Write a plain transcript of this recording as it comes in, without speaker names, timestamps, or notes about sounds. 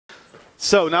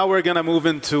So now we're going to move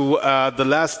into the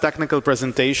last technical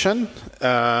presentation,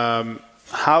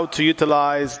 how to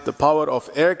utilize the power of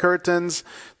air curtains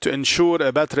to ensure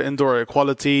a better indoor air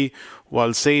quality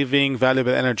while saving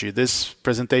valuable energy. This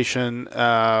presentation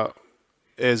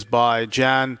is by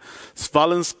Jan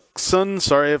Svallingson.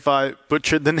 Sorry if I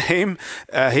butchered the name.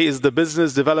 He is the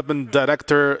Business Development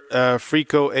Director,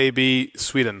 Frico AB,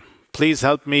 Sweden. Please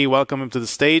help me welcome him to the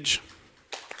stage.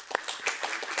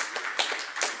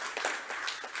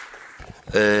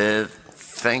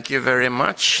 Thank you very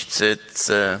much. It's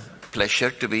a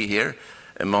pleasure to be here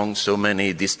among so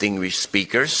many distinguished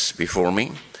speakers before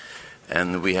me.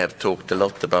 And we have talked a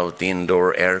lot about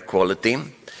indoor air quality.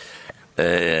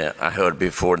 I heard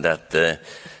before that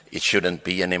it shouldn't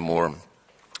be any more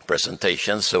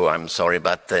presentations, so I'm sorry,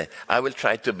 but I will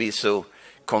try to be so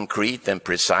concrete and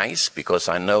precise because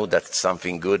I know that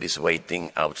something good is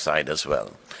waiting outside as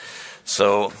well.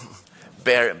 So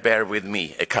bear with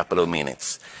me a couple of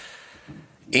minutes.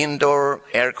 Indoor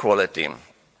air quality.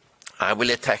 I will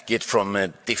attack it from a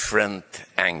different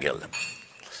angle.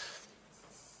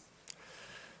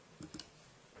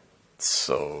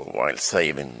 So while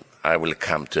saving, I will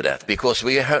come to that because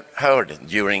we heard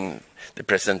during the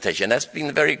presentation, that's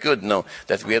been very good now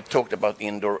that we have talked about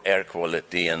indoor air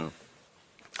quality and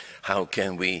how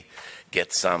can we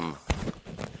get some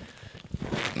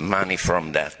money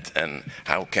from that and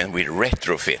how can we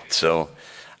retrofit. So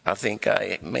I think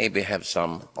I maybe have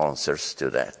some answers to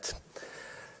that.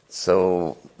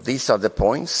 So these are the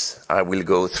points I will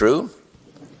go through.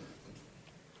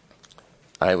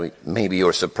 Maybe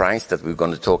you're surprised that we're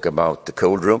going to talk about the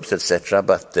cold rooms, etc.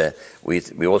 But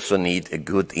we also need a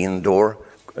good indoor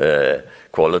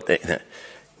quality,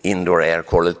 indoor air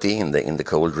quality in the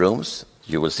cold rooms.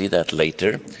 You will see that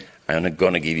later. I'm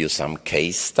going to give you some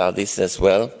case studies as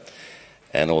well.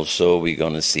 And also we're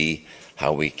going to see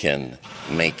how we can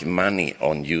make money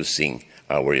on using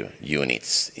our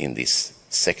units in this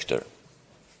sector.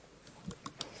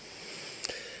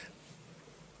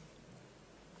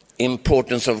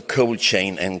 Importance of cold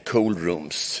chain and cold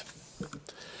rooms.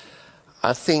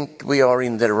 I think we are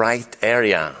in the right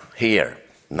area here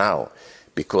now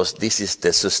because this is the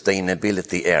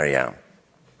sustainability area.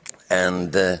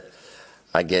 And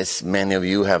I guess many of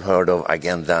you have heard of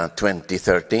Agenda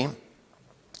 2030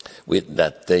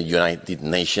 that the United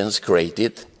Nations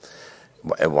created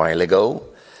a while ago.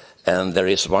 And there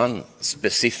is one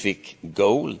specific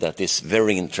goal that is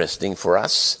very interesting for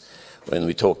us when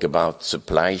we talk about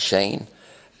supply chain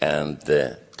and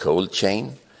the cold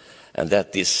chain, and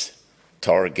that is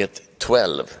target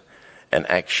 12. And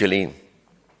actually,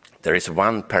 there is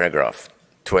one paragraph,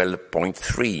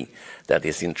 12.3, that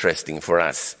is interesting for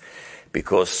us,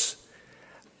 because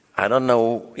I don't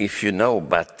know if you know,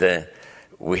 but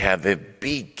we have a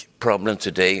big problem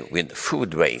today with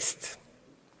food waste.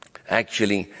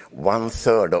 Actually,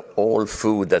 1/3 of all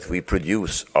food that we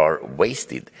produce are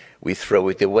wasted. We throw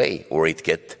it away or it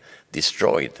gets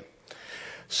destroyed.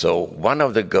 So one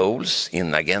of the goals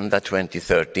in Agenda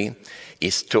 2030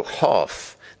 is to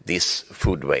halve this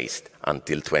food waste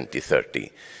until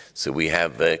 2030. So we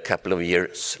have a couple of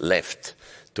years left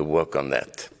to work on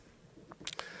that.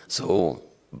 So,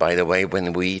 by the way,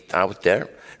 when we eat out there,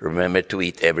 remember to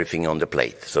eat everything on the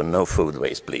plate. So no food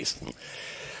waste, please.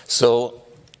 So,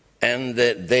 and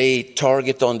they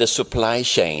target on the supply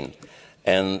chain.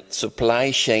 And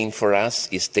supply chain for us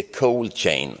is the cold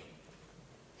chain.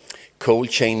 Cold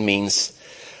chain means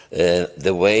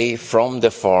the way from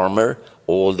the farmer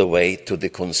all the way to the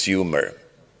consumer.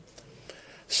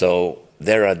 So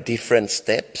there are different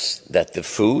steps that the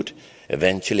food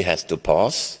eventually has to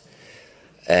pass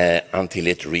until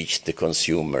it reaches the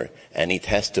consumer. And it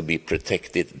has to be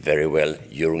protected very well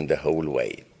during the whole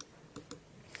way.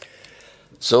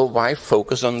 So why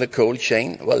focus on the cold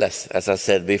chain? Well, as I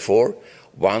said before,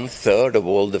 1/3 of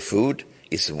all the food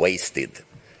is wasted.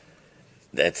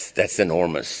 That's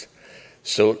enormous.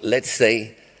 So let's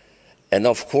say, and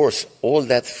of course, all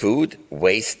that food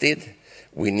wasted,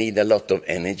 we need a lot of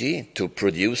energy to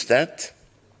produce that.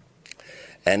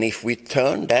 And if we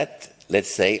turn that, let's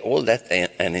say, all that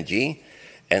energy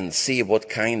and see what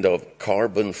kind of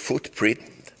carbon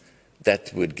footprint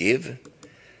that would give,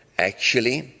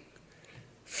 actually,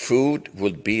 food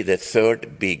would be the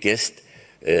 3rd biggest,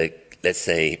 let's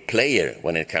say, player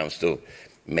when it comes to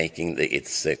making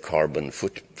its carbon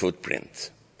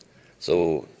footprint.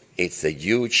 So it's a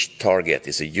huge target,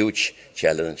 it's a huge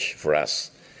challenge for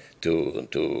us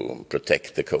to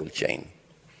protect the cold chain.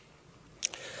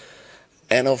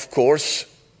 And of course,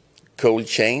 cold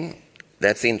chain,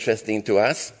 that's interesting to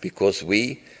us because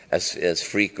we, as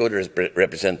Frico,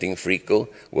 representing Frico,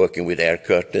 working with air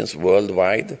curtains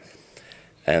worldwide,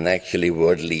 and actually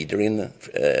world leader in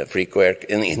Frico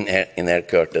in air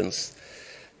curtains.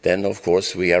 Then, of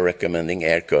course, we are recommending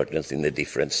air curtains in the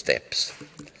different steps.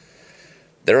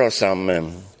 There are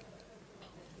some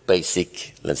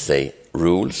basic, let's say,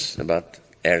 rules about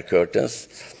air curtains.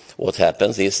 What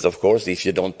happens is, of course, if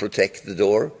you don't protect the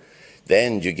door,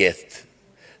 then you get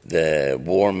the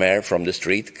warm air from the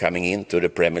street coming into the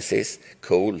premises.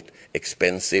 Cold,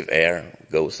 expensive air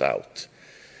goes out.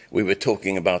 We were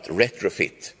talking about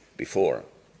retrofit before,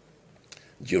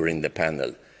 during the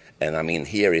panel. And I mean,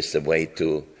 here is a way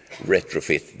to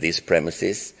retrofit these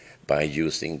premises by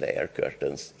using the air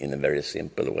curtains in a very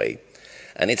simple way.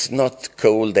 And it's not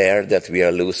cold air that we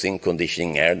are losing,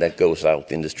 conditioning air that goes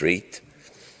out in the street.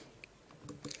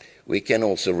 We can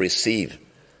also receive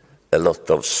a lot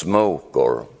of smoke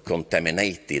or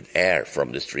contaminated air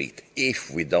from the street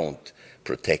if we don't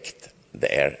protect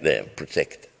the air,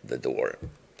 protect the door.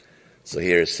 So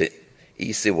here's an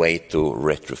easy way to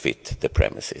retrofit the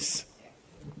premises.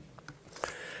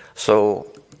 So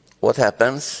what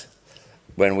happens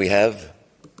when we have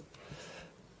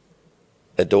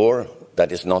a door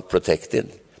that is not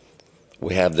protected?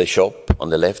 We have the shop on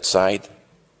the left side.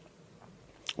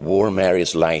 Warm air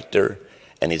is lighter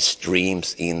and it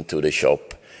streams into the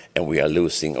shop, and we are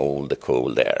losing all the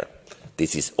cold air.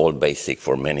 This is all basic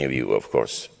for many of you, of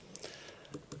course.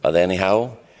 But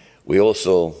anyhow, we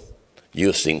also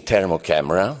using thermal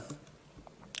camera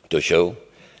to show.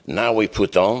 Now we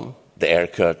put on the air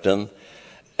curtain,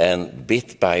 and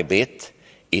bit by bit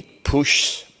it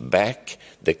pushes back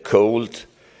the cold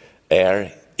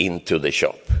air into the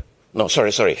shop. No,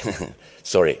 sorry.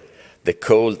 Sorry. The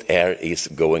cold air is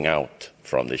going out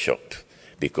from the shop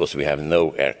because we have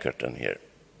no air curtain here.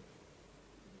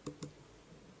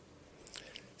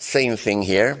 Same thing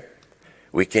here.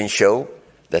 We can show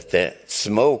that the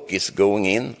smoke is going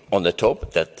in on the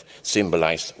top, that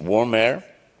symbolizes warm air.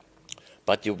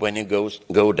 But when you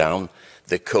go down,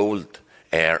 the cold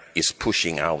air is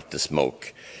pushing out the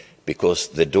smoke because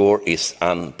the door is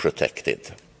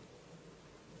unprotected.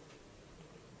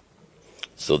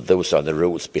 So those are the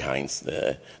rules behind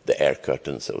the air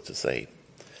curtain, so to say.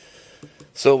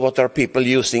 So what are people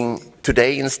using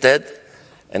today instead?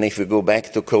 And if we go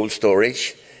back to cold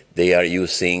storage, they are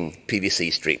using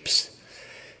PVC strips.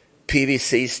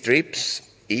 PVC strips,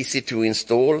 easy to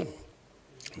install,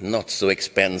 not so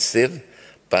expensive,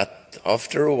 but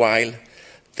after a while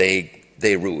they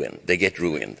get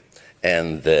ruined.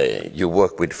 And you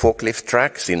work with forklift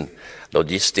trucks in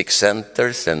logistics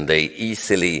centers, and they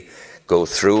easily go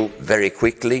through very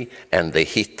quickly, and they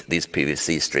hit these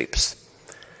PVC strips.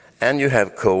 And you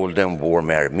have cold and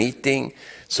warm air meeting,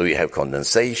 so you have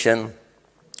condensation,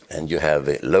 and you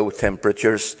have low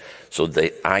temperatures, so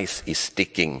the ice is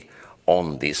sticking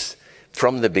on this.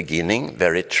 From the beginning,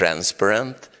 very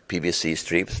transparent PVC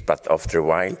strips, but after a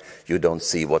while, you don't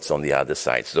see what's on the other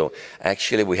side. So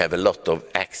actually, we have a lot of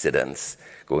accidents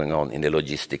going on in the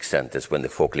logistics centers when the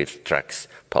forklift trucks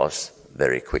pass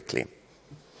very quickly.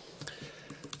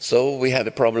 So we have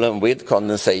a problem with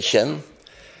condensation.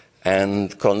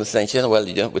 And condensation, well,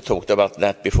 we talked about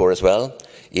that before as well.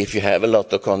 If you have a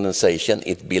lot of condensation,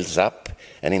 it builds up.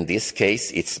 And in this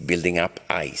case, it's building up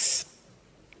ice.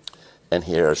 And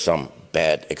here are some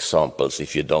bad examples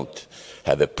if you don't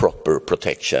have a proper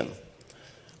protection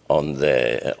on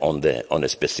a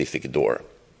specific door.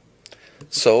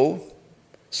 So,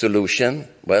 solution,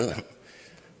 well,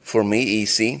 for me,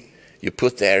 easy. You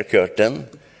put the air curtain,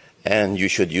 and you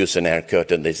should use an air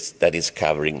curtain that is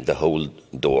covering the whole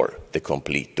door, the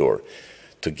complete door,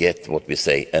 to get what we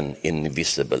say an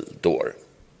invisible door.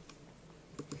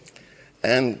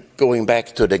 And going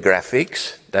back to the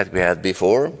graphics that we had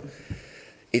before,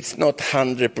 it's not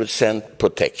 100%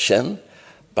 protection,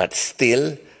 but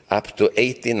still up to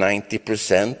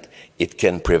 80–90% it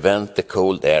can prevent the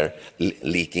cold air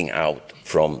leaking out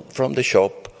from the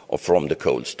shop or from the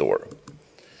cold store.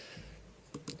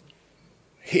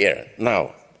 Here,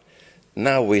 now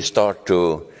we start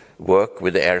to work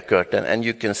with the air curtain, and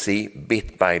you can see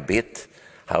bit by bit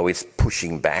how it's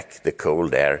pushing back the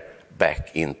cold air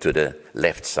back into the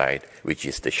left side, which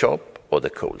is the shop or the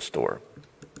cold store.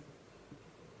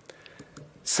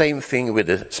 Same thing with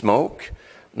the smoke,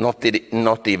 not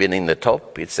even in the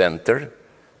top, it's center.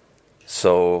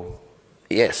 So,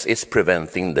 yes, it's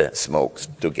preventing the smoke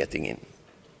to getting in.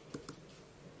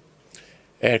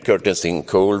 Air curtains in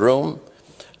cold room.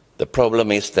 The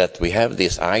problem is that we have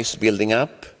this ice building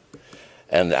up,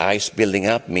 and the ice building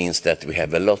up means that we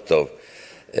have a lot of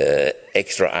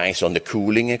extra ice on the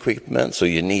cooling equipment, so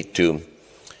you need to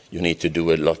you need to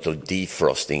do a lot of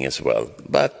defrosting as well.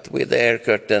 But with the air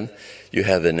curtain, you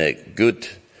have a good,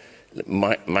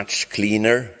 much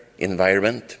cleaner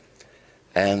environment,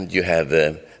 and you have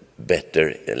a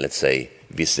better, let's say,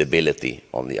 visibility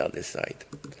on the other side.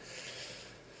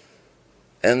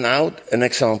 And now an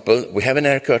example, we have an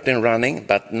air curtain running,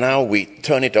 but now we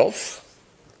turn it off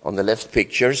on the left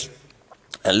pictures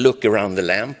and look around the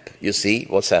lamp. You see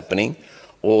what's happening.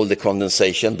 All the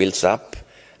condensation builds up,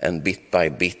 and bit by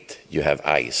bit you have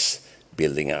ice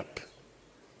building up.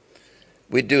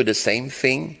 We do the same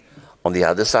thing on the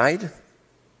other side.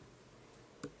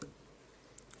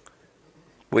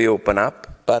 We open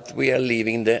up, but we are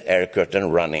leaving the air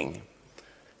curtain running.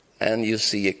 And you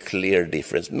see a clear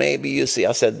difference. Maybe you see,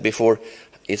 I said before,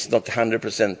 it's not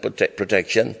 100%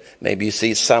 protection. Maybe you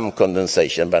see some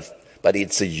condensation, but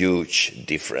it's a huge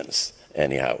difference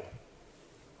anyhow.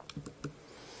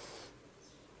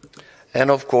 And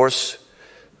of course,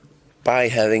 by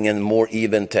having a more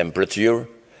even temperature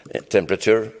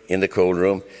in the cold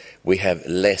room, we have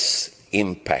less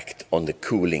impact on the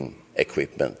cooling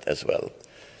equipment as well.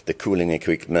 The cooling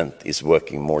equipment is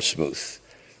working more smooth.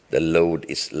 The load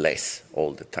is less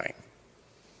all the time.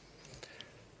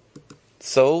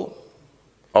 So,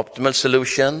 optimal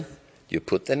solution, you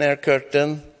put an air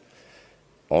curtain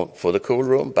for the cool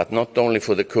room, but not only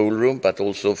for the cool room, but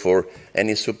also for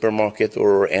any supermarket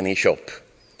or any shop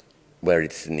where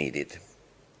it's needed.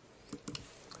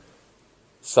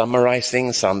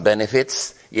 Summarizing some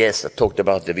benefits. Yes, I talked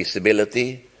about the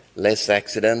visibility, less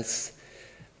accidents,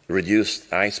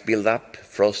 reduced ice buildup,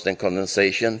 frost and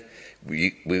condensation.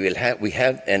 We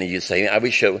have energy saving. I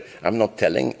will show. I'm not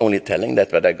only telling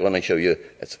that, but I'm going to show you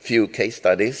a few case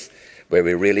studies where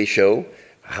we really show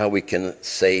how we can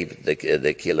save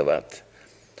the kilowatt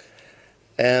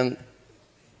and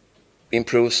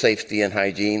improve safety and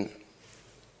hygiene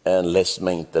and less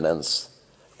maintenance.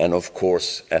 And of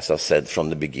course, as I said from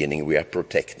the beginning, we are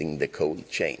protecting the cold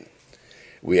chain.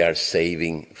 We are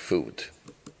saving food.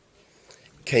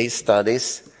 Case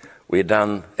studies. We've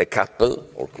done a couple,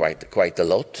 or quite a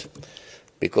lot,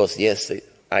 because yes,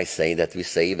 I say that we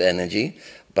save energy,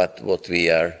 but what we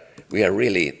are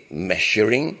really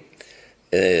measuring,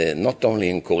 not only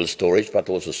in cold storage, but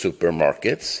also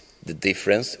supermarkets, the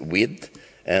difference with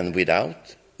and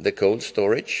without the cold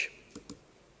storage.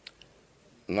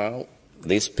 Now,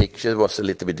 this picture was a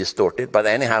little bit distorted, but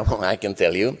anyhow, I can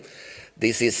tell you,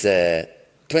 this is a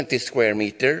 20 square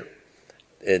meter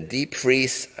deep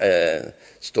freeze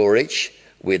storage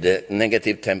with a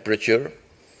negative temperature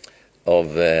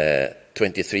of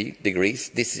 23 degrees.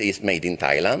 This is made in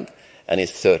Thailand, and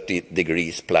it's 30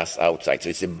 degrees plus outside, so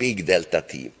it's a big delta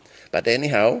T. But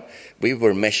anyhow, we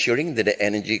were measuring the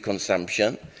energy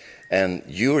consumption, and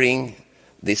during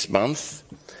this month,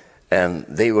 and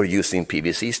they were using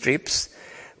PVC strips,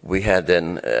 we had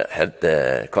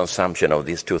the consumption of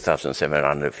these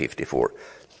 2,754.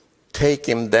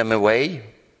 Taking them away,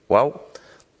 wow,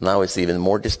 now it's even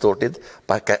more distorted,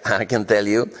 but I can tell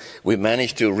you, we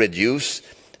managed to reduce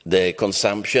the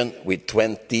consumption with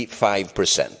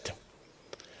 25%.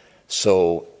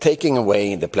 So taking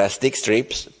away the plastic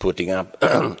strips, putting up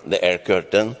the air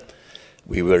curtain,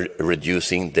 we were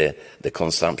reducing the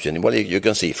consumption. Well, you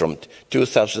can see from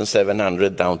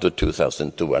 2,700 down to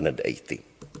 2,280.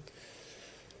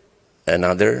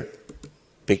 Another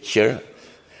picture.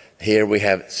 Here we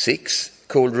have 6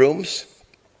 cold rooms.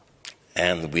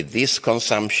 And with this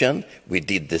consumption, we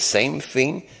did the same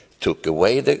thing, took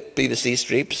away the PVC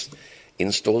strips,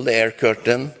 installed the air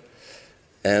curtain,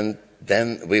 and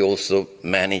then we also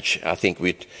managed, I think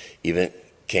we even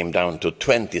came down to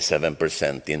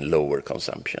 27% in lower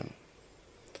consumption.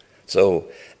 So,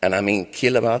 and I mean,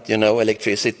 kilowatt,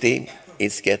 electricity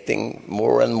is getting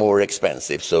more and more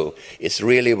expensive, so it's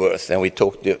really worth, and we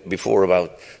talked before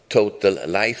about total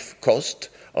life cost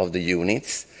of the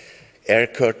units. Air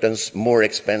curtains more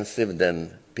expensive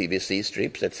than PVC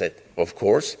strips, let's say, of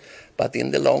course, but in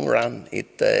the long run,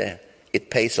 it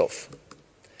pays off.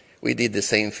 We did the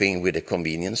same thing with a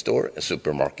convenience store, a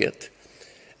supermarket,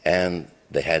 and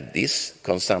they had this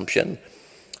consumption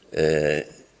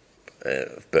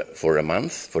for a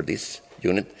month for this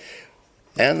unit.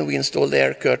 And we installed the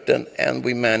air curtain, and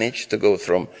we managed to go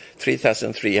from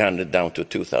 3,300 down to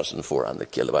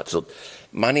 2,400 kilowatts. So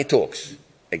money talks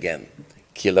again.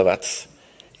 Kilowatts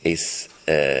is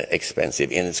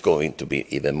expensive, and it's going to be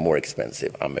even more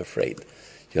expensive, I'm afraid.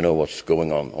 You know what's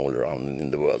going on all around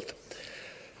in the world.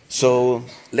 So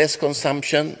less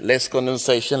consumption, less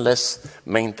condensation, less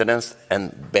maintenance,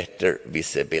 and better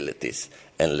visibilities,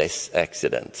 and less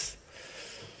accidents.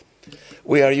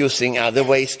 We are using other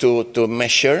ways to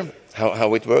measure.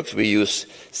 how it works. We use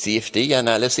CFD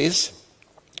analysis,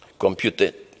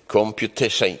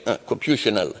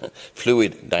 computational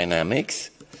fluid dynamics,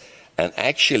 and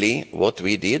actually what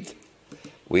we did,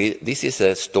 this is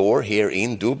a store here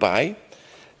in Dubai,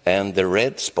 and the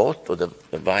red spot or the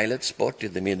violet spot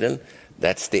in the middle,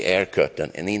 that's the air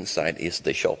curtain, and inside is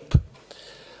the shop.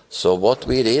 So what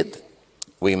we did,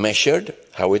 we measured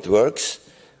how it works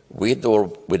with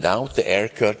or without the air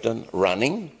curtain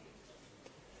running.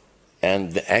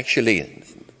 And actually,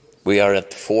 we are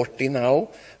at 40 now,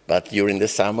 but during the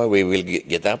summer we will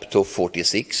get up to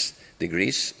 46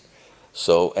 degrees.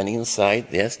 So, and inside,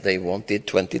 yes, they wanted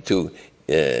 22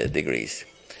 degrees.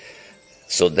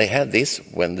 So they had this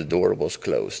when the door was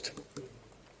closed.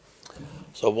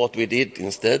 So what we did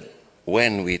instead,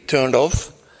 when we turned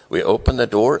off, we opened the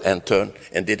door and turned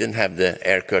and didn't have the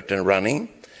air curtain running.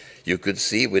 You could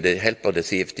see with the help of the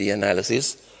CFD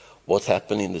analysis what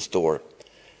happened in the store.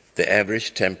 The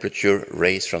average temperature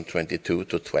raised from 22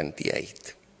 to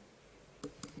 28.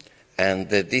 And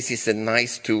this is a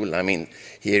nice tool. I mean,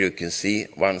 here you can see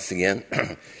once again,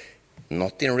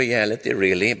 not in reality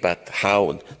really, but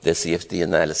how the CFD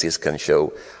analysis can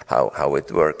show how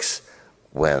it works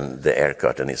when the air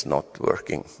curtain is not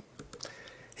working.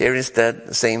 Here instead,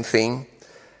 the same thing,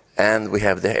 and we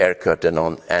have the air curtain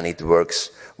on, and it works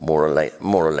more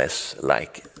or less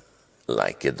like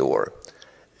a door.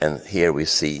 And here we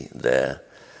see the,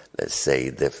 let's say,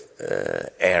 the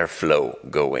airflow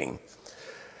going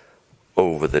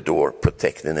over the door,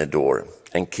 protecting the door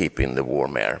and keeping the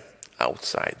warm air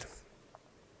outside.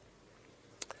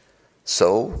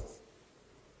 So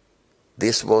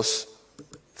this was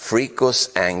Frico's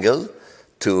angle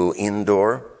to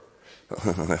indoor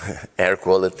air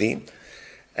quality,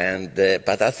 and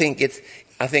but I think it's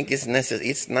necessary.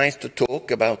 It's nice to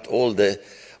talk about all the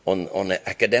on an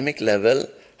academic level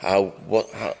how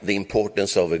the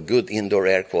importance of a good indoor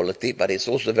air quality, but it's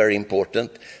also very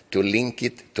important to link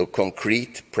it to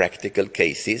concrete practical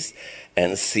cases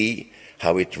and see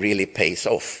how it really pays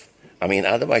off. I mean,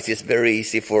 otherwise it's very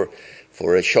easy for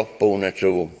a shop owner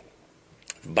to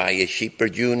buy a cheaper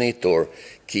unit or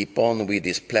keep on with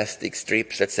these plastic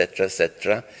strips,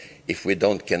 etc., if we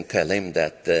can tell him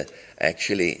that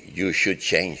actually you should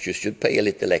change, you should pay a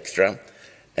little extra,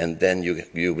 and then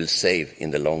you will save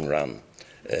in the long run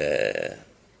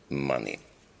money.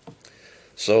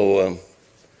 So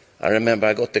I remember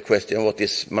I got the question, what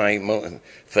is my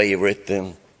favorite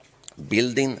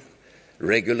building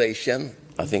regulation?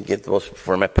 I think it was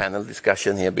from a panel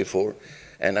discussion here before.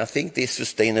 And I think these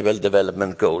Sustainable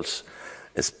Development Goals,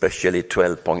 especially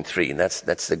 12.3,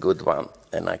 that's a good one,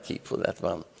 and I keep for that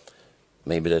one.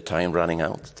 Maybe the time running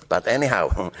out. But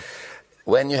anyhow,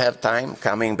 when you have time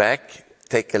coming back,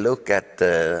 take a look at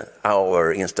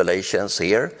our installations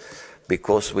here,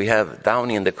 because we have down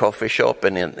in the coffee shop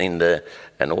and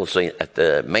and also at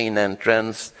the main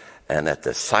entrance and at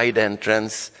the side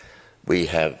entrance, we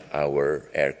have our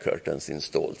air curtains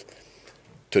installed,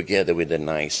 together with a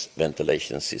nice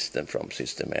ventilation system from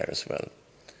System Air as well.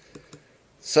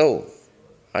 So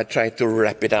I try to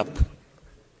wrap it up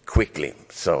quickly.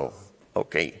 So,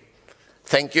 okay.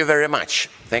 Thank you very much.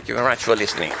 Thank you very much for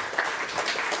listening.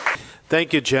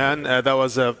 Thank you, Jan. That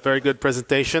was a very good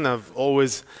presentation. I've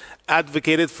always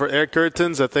advocated for air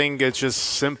curtains. I think it's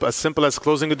just as simple as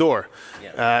closing a door.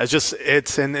 Yeah.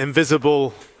 It's an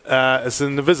invisible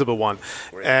one.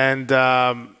 Right.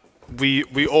 And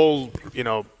we all,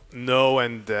 know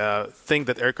and think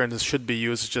that air curtains should be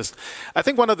used. I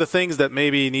think one of the things that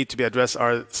maybe need to be addressed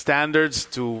are standards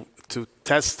to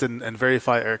test and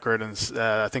verify air curtains.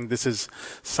 I think this is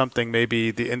something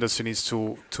maybe the industry needs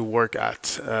to work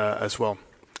at as well.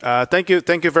 Thank you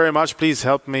very much. Please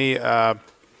help me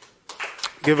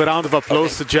give a round of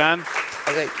applause to Jan.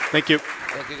 Okay. Thank you.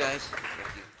 Thank you, guys.